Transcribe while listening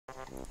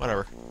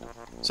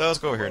door. So let's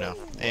go over here now.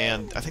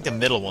 And I think the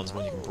middle one's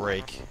one you can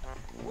break.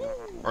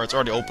 Or it's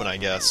already open, I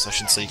guess. I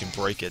shouldn't say you can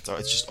break it.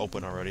 It's just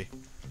open already.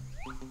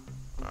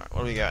 Alright,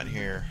 what do we got in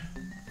here?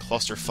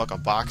 Clusterfuck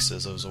of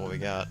boxes is what we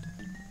got.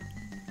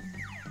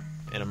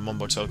 And a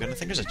Mumbo token. I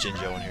think there's a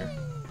Jinjo in here.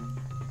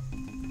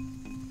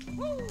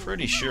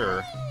 Pretty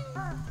sure.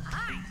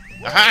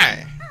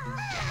 Ahoy!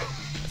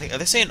 Are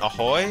they saying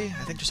ahoy?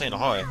 I think they're saying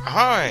ahoy.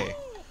 Ahoy!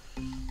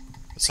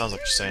 It sounds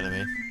like you're saying to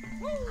me.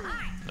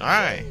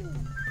 Ahoy!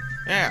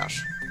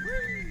 Yes.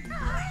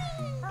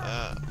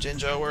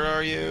 Jinjo, where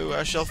are you?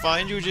 I shall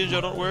find you,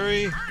 Jinjo, don't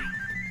worry.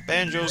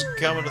 Banjo's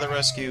coming to the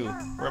rescue.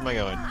 Where am I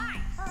going?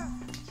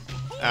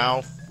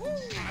 Ow.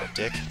 Oh,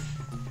 dick.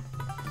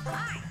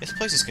 This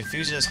place is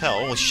confusing as hell.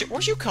 Holy shit,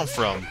 where'd you come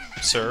from,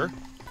 sir?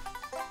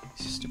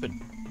 Stupid...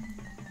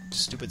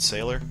 Stupid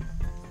sailor.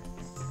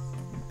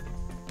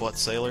 Butt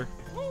sailor.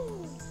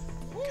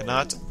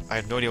 Cannot... I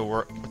have no idea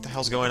what the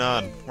hell's going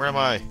on. Where am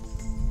I?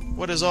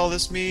 What does all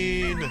this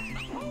mean?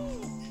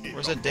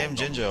 Where's that damn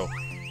Jinjo?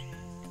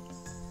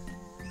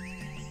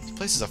 This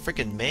place is a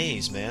freaking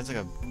maze, man. It's like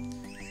a...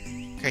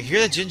 Okay, I hear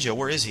that Jinjo.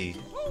 Where is he?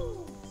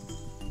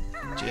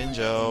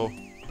 Jinjo.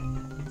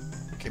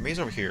 Okay, maybe he's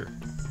over here.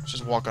 Let's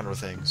just walk under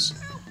things.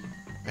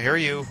 I hear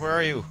you. Where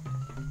are you?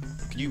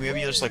 Can you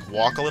maybe just, like,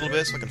 walk a little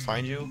bit so I can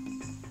find you?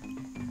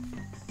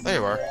 There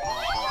you are.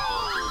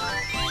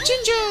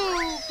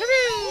 Jinjo!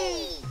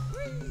 Hooray!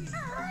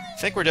 I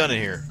think we're done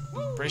in here.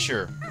 Pretty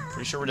sure.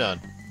 Pretty sure we're done.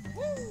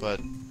 But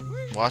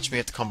watch me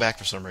have to come back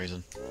for some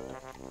reason.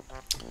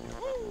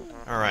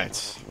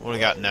 Alright. What do we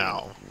got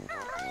now?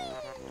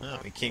 Oh,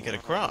 we can't get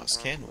across,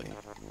 can we?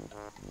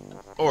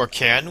 Or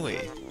can we?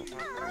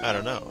 I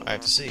don't know. I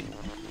have to see.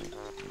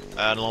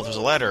 I don't know if there's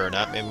a ladder or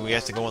not. Maybe we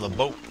have to go on the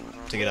boat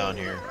to get on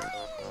here.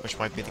 Which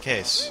might be the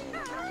case.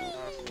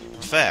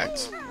 In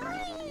fact,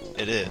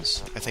 it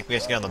is. I think we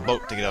have to get on the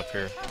boat to get up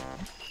here.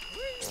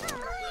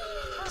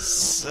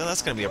 So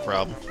that's gonna be a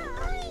problem.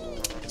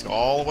 Let's go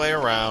all the way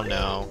around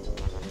now.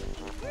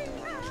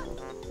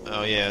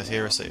 Oh yeah,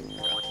 here we see.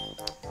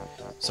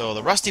 So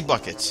the rusty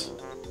bucket.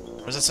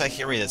 What does it say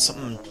here? Read it.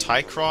 Something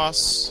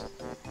Twycross?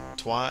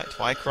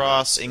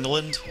 Twycross,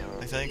 England,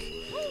 I think.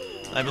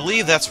 I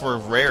believe that's where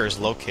Rare is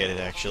located,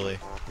 actually.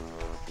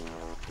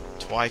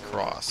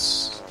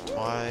 Twycross.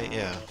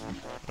 Yeah.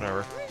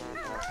 Whatever.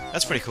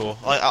 That's pretty cool.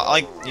 I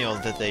like, you know,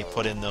 that they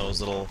put in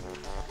those little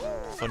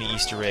funny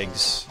Easter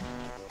eggs.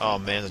 Oh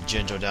man, there's a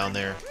Jinjo down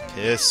there.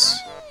 Piss.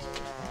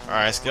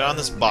 Alright, let's get on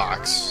this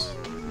box.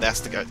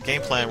 That's the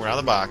game plan. We're on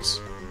the box.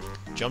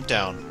 Jump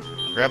down.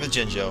 Grab the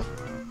Jinjo.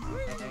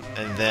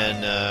 And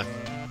then,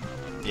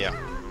 yeah.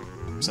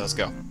 So let's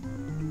go.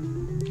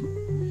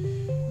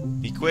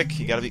 Be quick.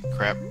 You gotta be...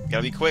 Crap.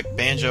 Gotta be quick.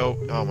 Banjo.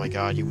 Oh my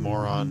god, you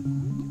moron.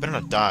 You better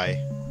not die.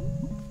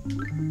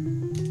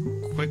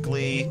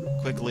 Quickly,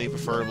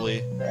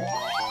 preferably.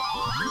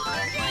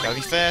 Gotta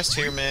be fast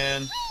here,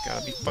 man.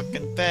 Gotta be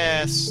fucking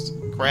fast.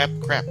 Crap.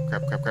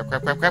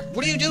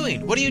 What are you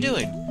doing? What are you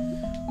doing?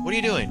 What are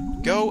you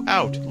doing? Go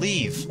out.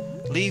 Leave.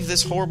 Leave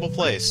this horrible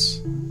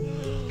place.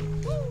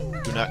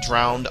 Do not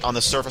drown on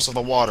the surface of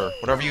the water.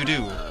 Whatever you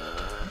do.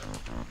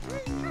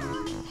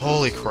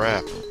 Holy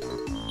crap.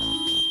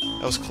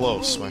 That was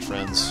close, my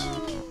friends.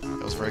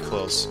 That was very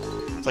close.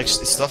 It's like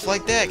stuff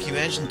like that. Can you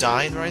imagine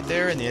dying right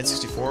there in the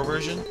N64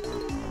 version?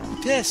 You'd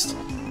be pissed.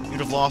 You'd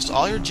have lost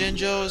all your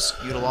Jinjos.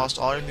 You'd have lost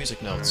all your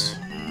music notes.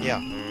 Yeah,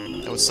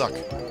 that would suck.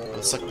 That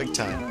would suck big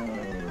time.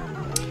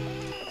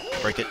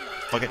 Break it.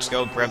 Fuck it. Just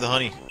go. Grab the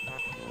honey.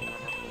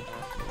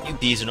 You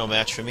bees are no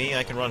match for me.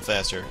 I can run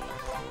faster.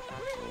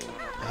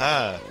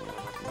 Aha!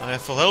 I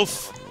have full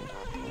health.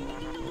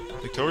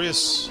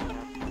 Victorious.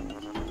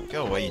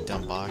 Go away, you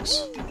dumb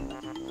box.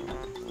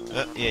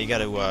 Yeah, you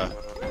gotta,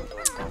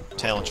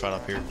 talent shot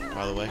up here,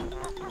 by the way.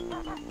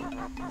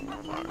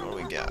 Alright, what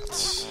do we got?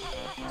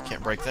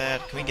 Can't break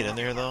that. Can we get in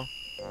there, though?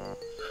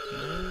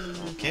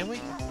 Can we?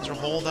 Is there a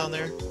hole down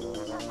there?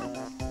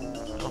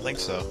 I don't think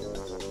so.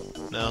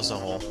 No, there's no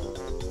hole.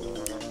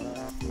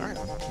 Alright,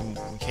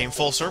 we came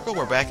full circle.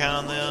 We're back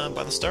on the,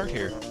 by the start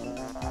here.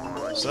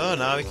 So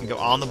now we can go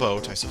on the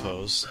boat, I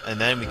suppose.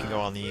 And then we can go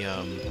on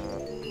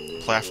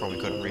the, platform we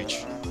couldn't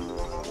reach.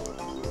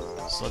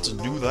 So let's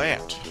do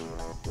that.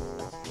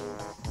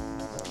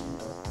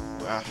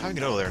 How do we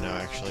get over there now,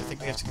 actually? I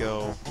think we have to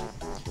go...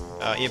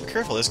 yeah, be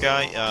careful, this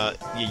guy,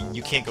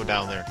 you can't go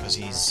down there, because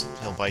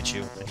he'll bite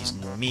you, and he's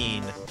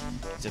mean.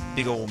 He's a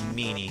big old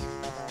meanie.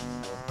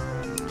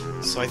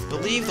 So I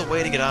believe the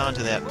way to get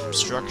onto that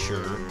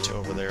structure to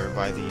over there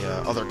by the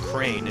other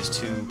crane is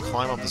to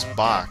climb up this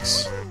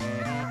box.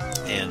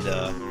 And,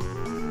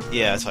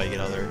 yeah, that's how you get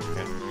over there.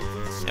 Okay.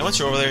 And once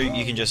you're over there,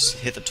 you can just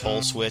hit the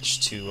toll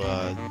switch to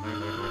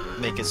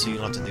make it so you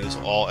don't have to do this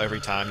every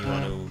time you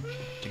want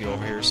to get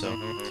over here, so...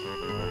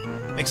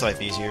 Makes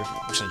life easier.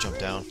 I'm just gonna jump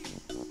down.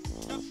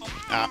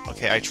 Ah,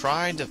 okay, I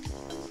tried to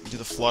do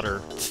the flutter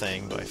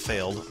thing, but I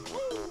failed.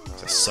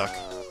 'Cause I suck.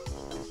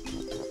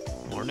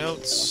 More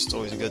notes. It's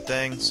always a good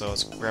thing, so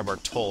let's grab our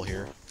toll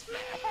here.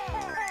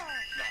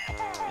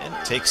 And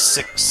take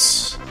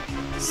 6.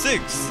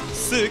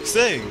 Six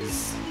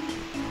eggs.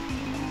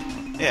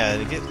 Yeah,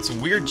 they get some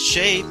weird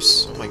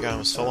shapes. Oh my god, I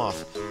almost fell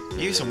off. They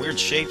give you some weird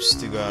shapes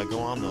to go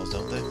on those,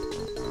 don't they?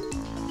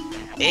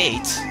 8?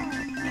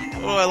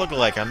 What do I look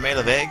like? I'm made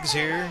of eggs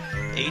here?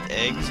 8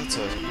 eggs? That's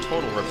a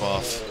total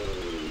ripoff.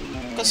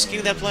 Look how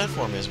skinny that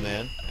platform is,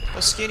 man.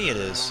 How skinny it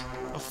is.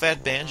 How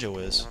fat Banjo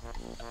is.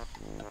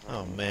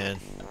 Oh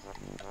man.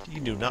 You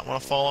do not want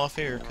to fall off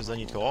here, because then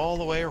you'd go all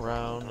the way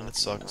around, and it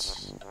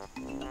sucks.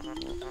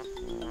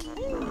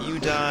 You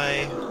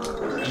die,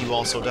 you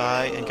also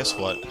die, and guess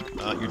what?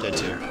 You're dead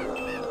too.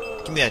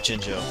 Give me that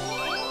Jinjo.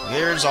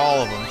 There's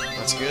all of them.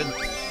 That's good.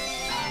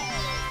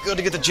 Good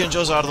to get the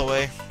Jinjos out of the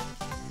way.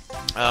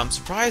 I'm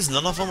surprised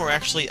none of them are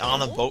actually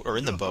on a boat or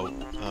in the boat.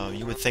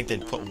 You would think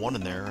they'd put one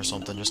in there or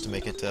something just to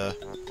make it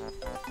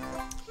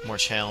more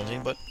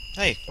challenging, but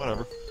hey,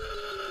 whatever.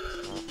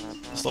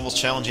 This level's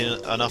challenging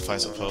enough, I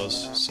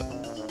suppose. So.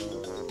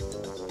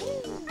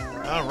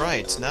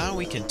 Alright, now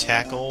we can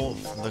tackle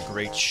the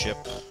great ship.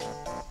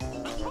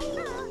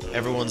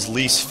 Everyone's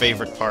least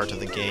favorite part of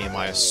the game,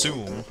 I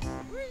assume.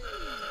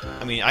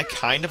 I mean, I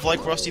kind of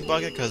like Rusty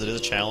Bucket because it is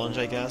a challenge,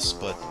 I guess,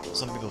 but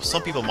some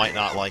people might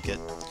not like it.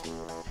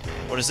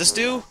 What does this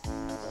do?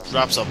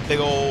 Drops a big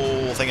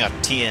old thing of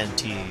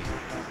TNT.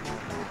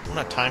 We're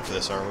not timed for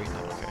this, are we?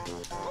 No, okay. I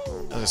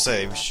was gonna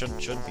say, we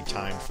shouldn't be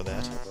timed for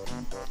that.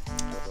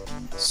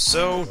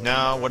 So,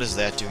 now, what does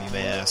that do, you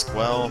may ask?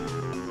 Well,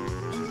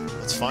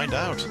 let's find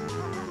out.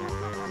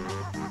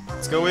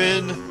 Let's go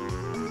in!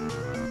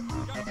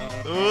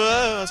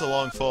 That's a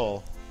long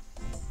fall.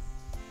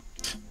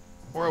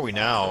 Where are we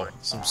now?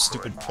 Some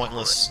stupid,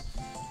 pointless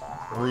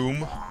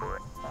room?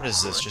 What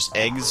is this, just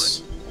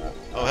eggs?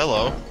 Oh,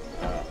 hello.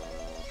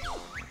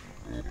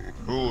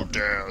 Who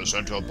dares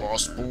enter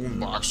Boss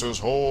Boombox's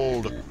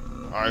hold?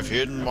 I've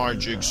hidden my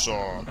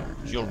jigsaw.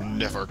 You'll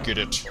never get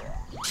it.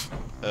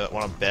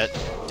 Wanna bet?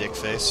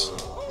 Dickface.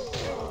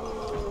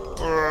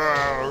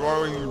 Why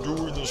are you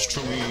doing this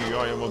to me?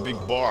 I am a big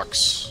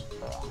box.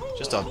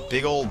 Just a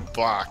big old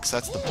box.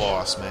 That's the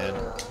boss, man.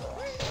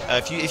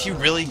 If you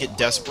really get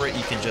desperate,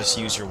 you can just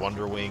use your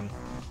Wonder Wing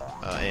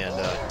and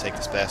take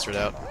this bastard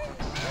out.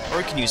 Or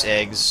you can use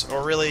eggs,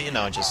 or really, you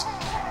know, just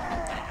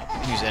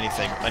use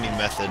anything, any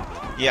method.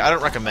 Yeah, I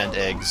don't recommend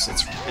eggs.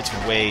 It's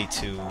way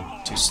too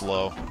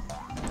slow.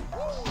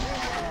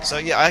 So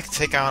yeah, I can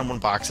take on one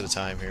box at a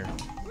time here.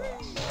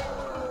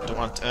 Don't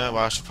want. Well,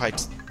 I should probably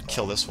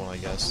kill this one, I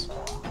guess.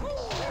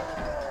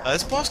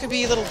 This boss can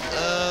be a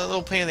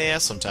little pain in the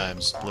ass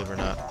sometimes, believe it or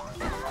not.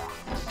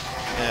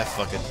 Eh,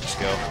 fuck it, just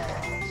go.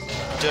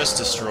 Just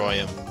destroy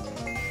him.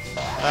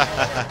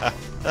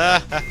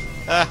 That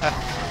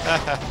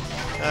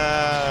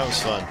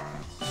was fun.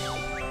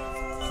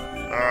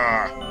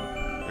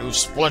 You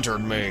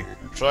splintered me.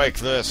 Take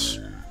this.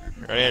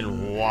 I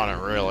didn't want it,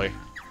 really.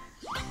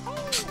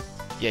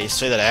 Yeah, you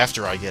say that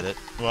after I get it.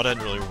 Well, I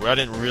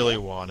didn't really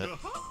want it.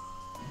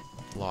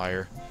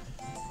 Liar.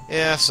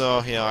 Yeah,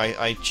 so, you know,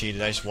 I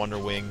cheated. I just Wonder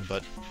Wing,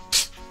 but...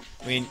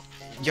 I mean,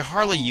 you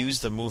hardly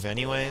use the move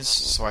anyways,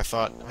 so I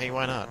thought, hey,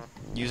 why not?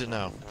 Use it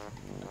now.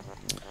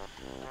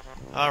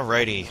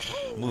 Alrighty,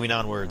 moving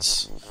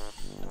onwards.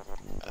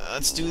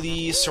 Let's do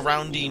the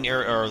surrounding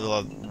area, or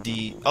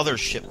the other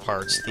ship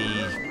parts.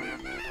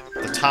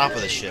 The top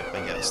of the ship,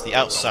 I guess. The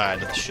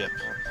outside of the ship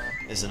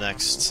is the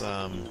next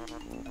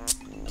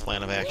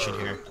plan of action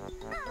here.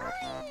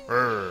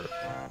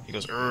 He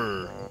goes,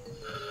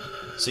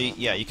 See,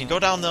 yeah, you can go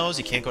down those,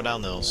 you can't go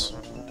down those.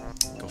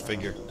 Go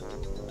figure.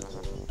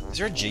 Is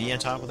there a G on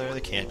top of there? There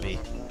can't be.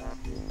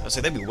 I'd say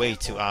that'd be way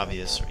too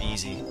obvious or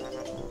easy.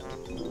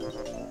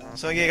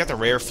 So yeah, you got the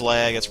rare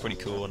flag, that's pretty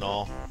cool and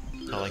all.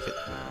 I like it.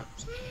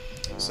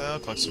 So,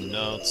 collect some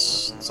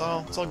notes. It's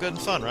all good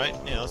and fun, right?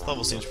 You know, this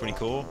level seems pretty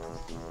cool.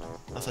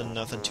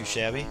 Nothing too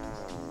shabby.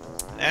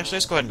 Actually,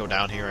 let's go ahead and go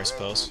down here, I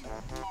suppose.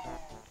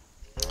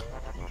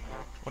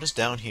 What is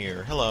down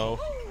here? Hello.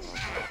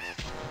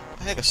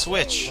 Heck, a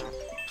switch!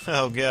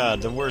 Oh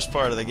god, the worst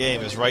part of the game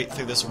is right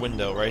through this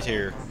window, right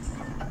here.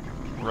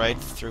 Right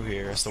through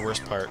here, that's the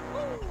worst part.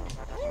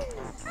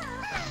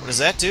 What does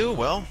that do?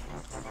 Well,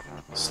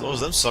 slows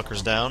them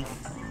suckers down.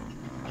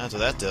 That's what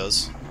that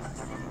does.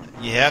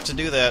 You have to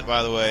do that,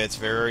 by the way. It's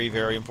very,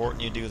 very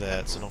important you do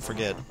that, so don't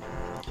forget.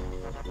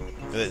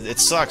 It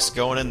sucks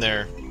going in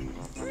there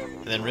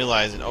and then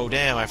realizing, oh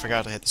damn, I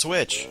forgot to hit the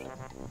switch.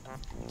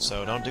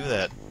 So don't do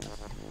that.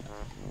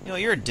 You know,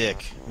 you're a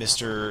dick,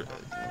 Mr.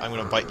 I'm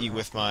gonna bite you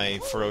with my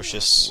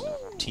ferocious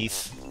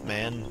teeth,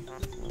 man,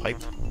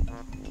 pipe,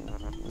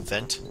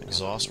 vent,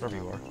 exhaust, wherever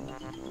you are.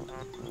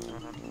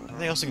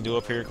 Anything else we can do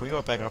up here? Can we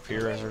go back up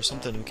here? Is there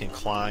something we can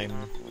climb?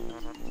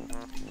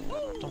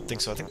 I don't think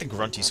so. I think the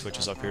grunty switch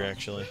is up here,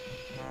 actually.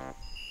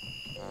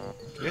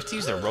 Do we have to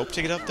use the rope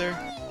to get up there?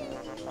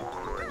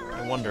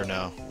 I wonder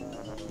now.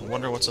 I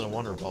wonder what's in a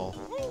Wonder Ball.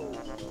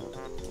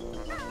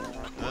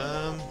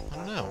 I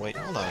don't know. Wait,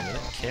 hold on a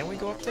minute. Can we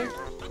go up there?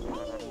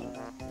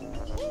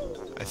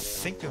 I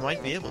think we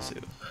might be able to.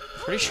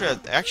 Pretty sure,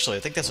 actually, I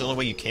think that's the only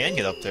way you can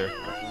get up there.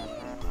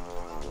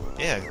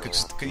 Yeah,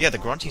 yeah, the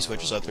grunty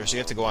switch is up there, so you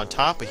have to go on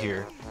top of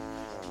here,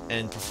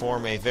 and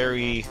perform a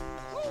very...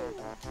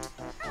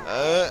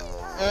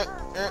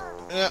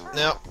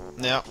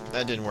 No,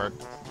 that didn't work.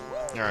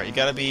 Alright, you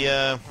gotta be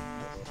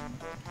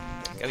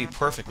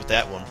perfect with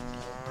that one.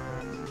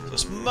 So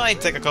this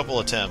might take a couple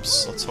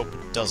attempts. Let's hope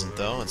it doesn't,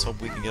 though. Let's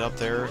hope we can get up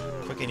there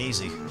quick and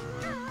easy.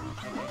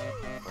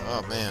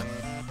 Oh, man.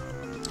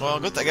 Well,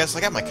 good. I guess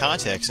I got my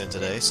contacts in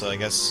today, so I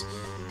guess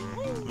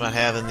I'm not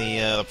having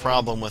the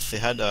problem with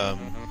the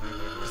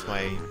with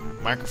my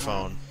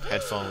microphone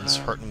headphones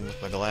hurting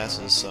with my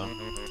glasses. So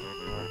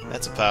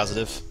that's a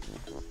positive.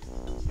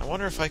 I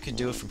wonder if I could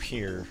do it from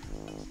here.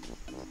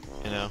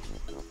 You know,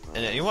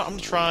 and you know what? I'm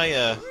gonna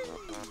try.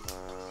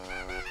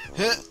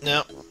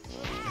 No,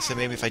 I said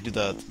maybe if I do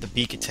the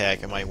beak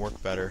attack, it might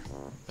work better.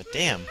 But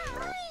damn,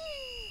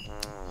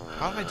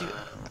 how do I do?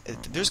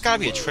 There's gotta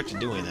be a trick to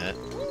doing that.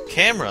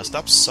 Camera,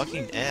 stop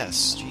sucking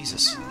ass,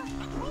 Jesus!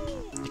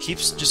 It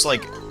keeps just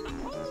like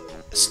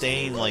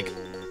staying like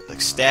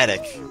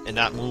static and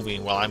not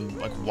moving while I'm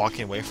like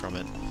walking away from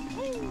it.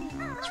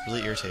 It's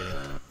really irritating.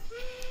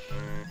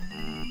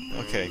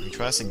 Okay, we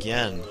try this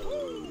again.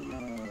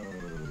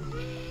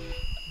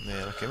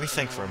 Man, okay, let me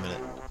think for a minute.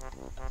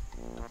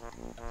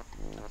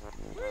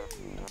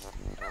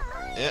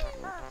 Yeah.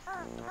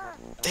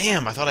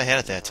 Damn, I thought I had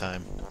it that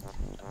time.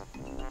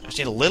 I just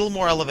need a little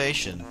more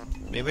elevation.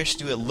 Maybe I should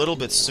do it a little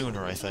bit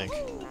sooner, I think.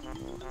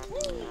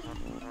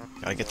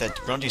 Gotta get that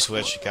grunty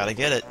switch. Gotta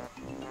get it.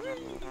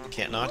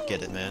 Can't not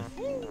get it, man.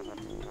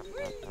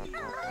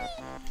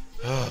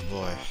 Oh,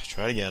 boy.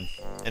 Try it again.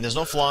 And there's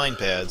no flying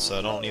pad, so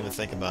don't even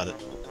think about it.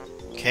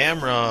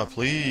 Camera,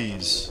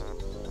 please.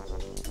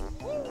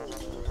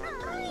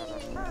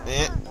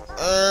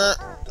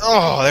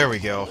 Oh, there we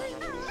go.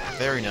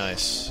 Very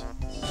nice.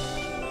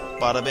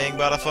 Bada bing,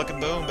 bada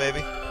fucking boom,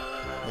 baby.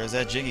 There's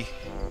that jiggy.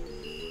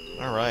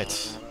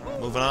 Alright.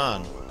 Moving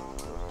on.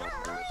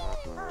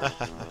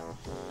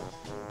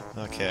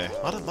 Okay.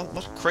 A lot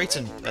of crates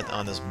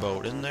on this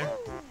boat, isn't there?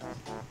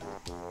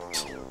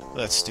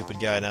 That stupid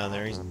guy down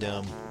there, he's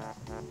dumb.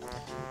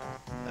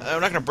 We're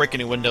not gonna break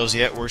any windows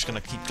yet, we're just gonna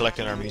keep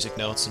collecting our music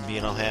notes and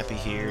being all happy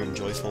here and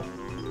joyful.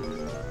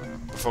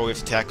 Before we have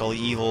to tackle the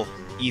evil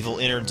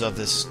innards of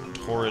this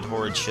horrid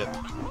ship.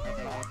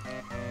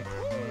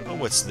 Oh,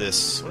 what's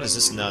this? What is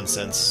this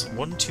nonsense?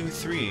 1, 2,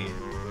 3.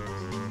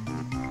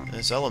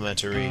 It's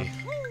elementary.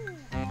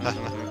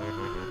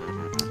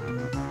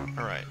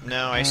 Alright,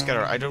 now I just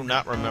gotta... I do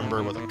not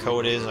remember what the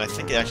code is, and I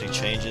think it actually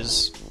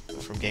changes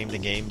from game to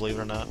game, believe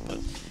it or not, but...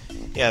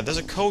 Yeah, there's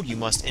a code you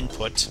must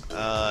input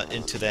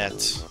into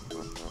those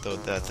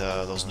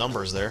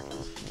numbers there.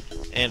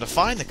 And to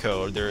find the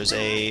code, there's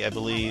I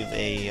believe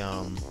I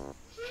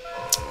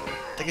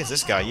think it's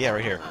this guy, yeah,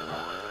 right here.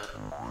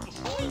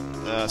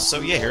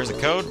 So yeah, here's the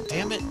code.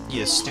 Damn it,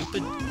 you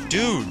stupid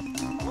dude!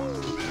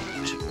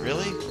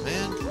 Really,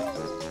 man?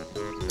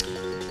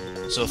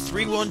 So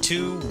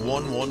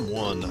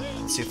 312111.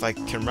 Let's see if I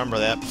can remember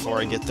that before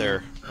I get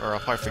there, or I'll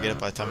probably forget it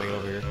by the time I get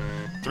over here.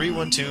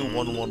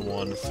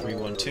 312111.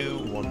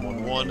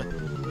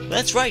 312111.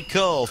 That's right,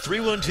 call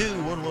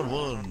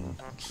 312111.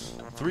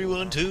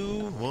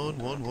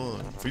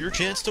 312111 for your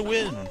chance to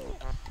win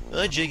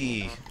a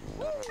jiggy.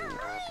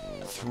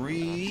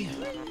 3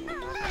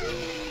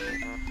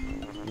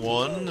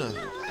 1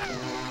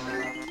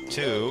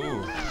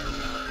 2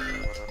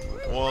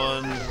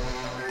 1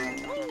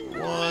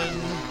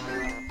 1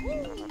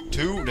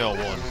 2 no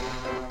 1.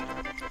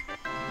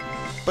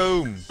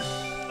 Boom,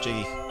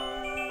 jiggy.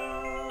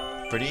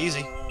 Pretty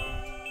easy.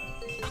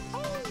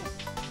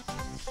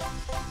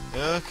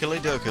 Okey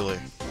dokey.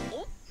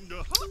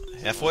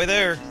 Halfway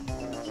there.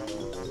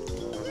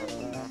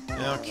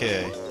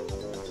 Okay.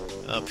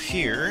 Up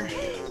here,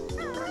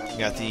 we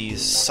got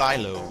these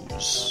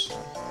silos.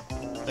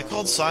 Are they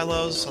called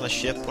silos on a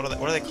ship? What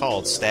are they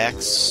called?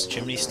 Stacks?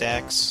 Chimney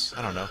stacks?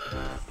 I don't know.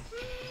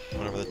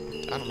 Whatever.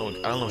 I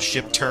don't know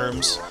ship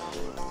terms.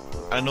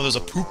 I know there's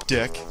a poop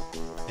deck.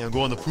 Yeah,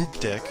 go on the poop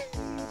deck.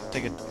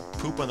 Take a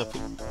poop on the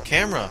poop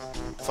camera.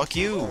 Fuck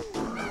you.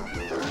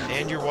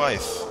 And your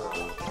wife.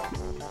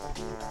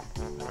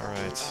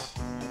 Alright.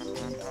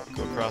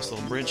 Go across the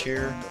little bridge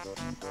here.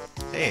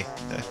 Hey,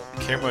 that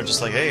camera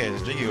just like, hey,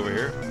 there's Jiggy over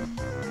here.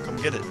 Come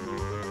get it.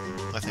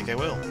 I think I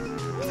will.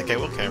 I think I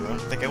will, camera. I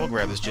think I will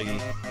grab this Jiggy.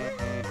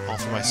 All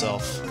for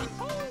myself.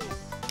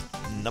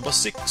 Number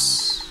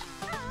 6.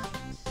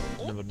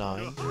 Number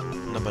 9.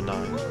 Number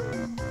 9.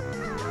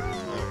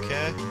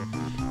 Okay.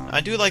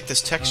 I do like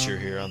this texture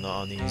here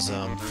on these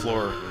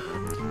floor.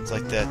 It's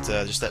like that,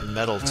 just that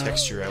metal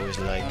texture I always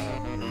like.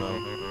 I don't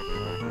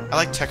know. I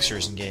like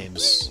textures in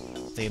games.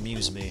 They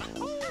amuse me.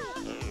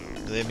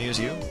 Do they amuse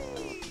you?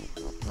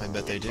 I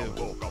bet they do.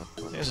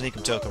 There's an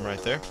Ecom token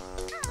right there.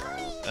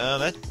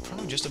 That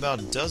probably just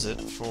about does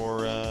it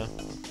for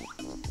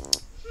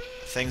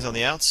things on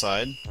the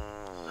outside.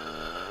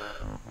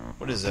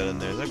 What is that in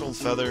there? Is that gold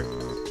feather?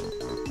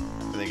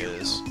 I think it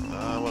is.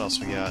 What else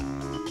we got?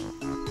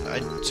 I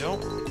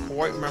don't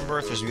quite remember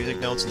if there's music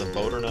notes in the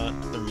boat or not.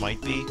 There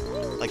might be.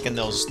 Like in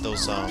those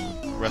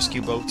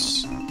rescue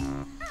boats.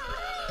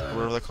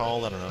 Whatever they're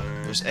called, I don't know.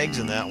 There's eggs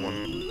in that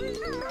one.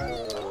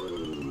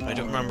 I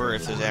don't remember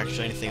if there's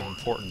actually anything of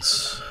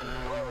importance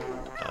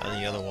in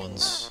the other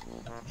ones.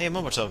 Hey,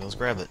 Momo Token, let's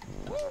grab it.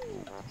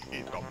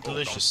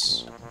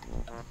 Delicious.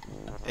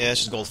 Yeah,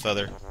 it's just gold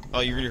feather. Oh,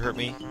 you really hurt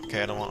me?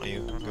 Okay, I don't want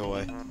you. Go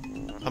away.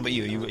 How about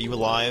you? You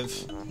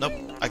alive? Nope,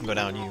 I can go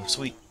down you.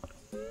 Sweet.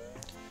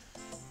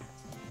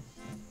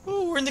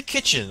 Oh, we're in the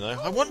kitchen.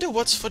 I wonder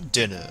what's for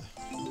dinner.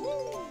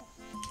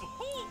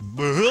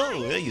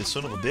 Hey, you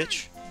son of a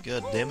bitch.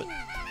 God damn it.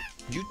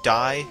 Did you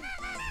die?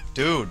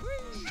 Dude.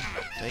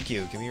 Thank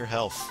you. Give me your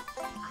health.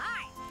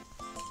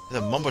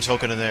 There's a Mumbo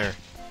Token in there.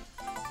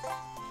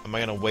 Am I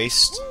gonna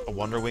waste a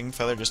Wonder Wing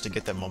feather just to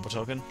get that Mumbo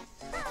Token?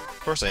 Of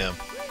course I am.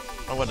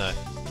 Why wouldn't I?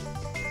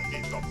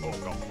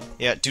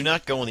 Yeah, do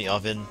not go in the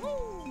oven.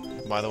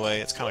 By the way,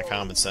 it's kind of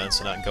common sense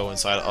to not go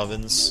inside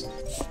ovens.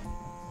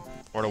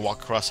 Or to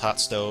walk across hot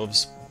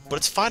stoves. But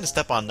it's fine to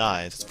step on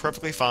knives. It's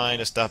perfectly fine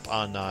to step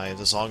on knives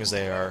as long as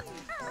they are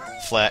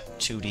flat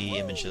 2D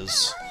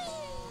images.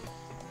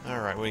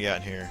 Alright, what do you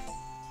got in here?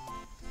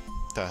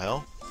 What the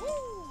hell?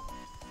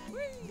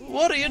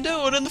 What are you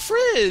doing in the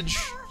fridge?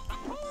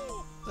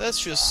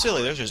 That's just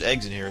silly. There's just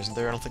eggs in here, isn't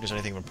there? I don't think there's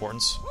anything of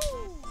importance.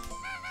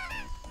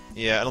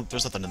 Yeah,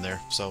 there's nothing in there,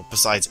 so,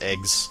 besides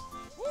eggs.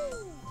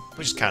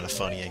 Which is kind of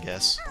funny, I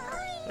guess.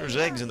 There's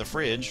eggs in the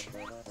fridge.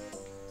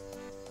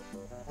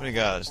 What do you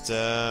got?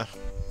 Yeah,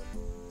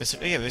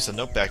 there's a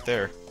note back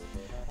there.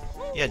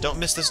 Yeah, don't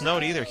miss this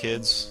note either,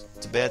 kids.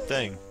 It's a bad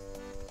thing.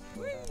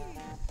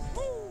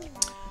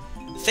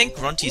 I think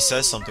Grunty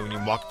says something when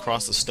you walk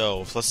across the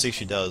stove. Let's see if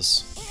she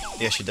does.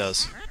 Yeah, she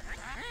does.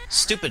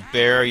 Stupid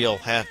bear, you'll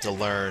have to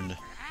learn.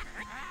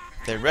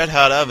 The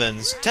red-hot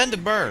ovens tend to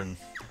burn.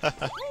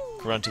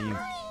 Grunty,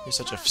 you're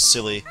such a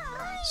silly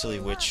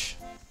witch.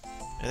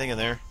 Anything in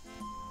there?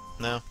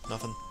 No?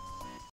 Nothing?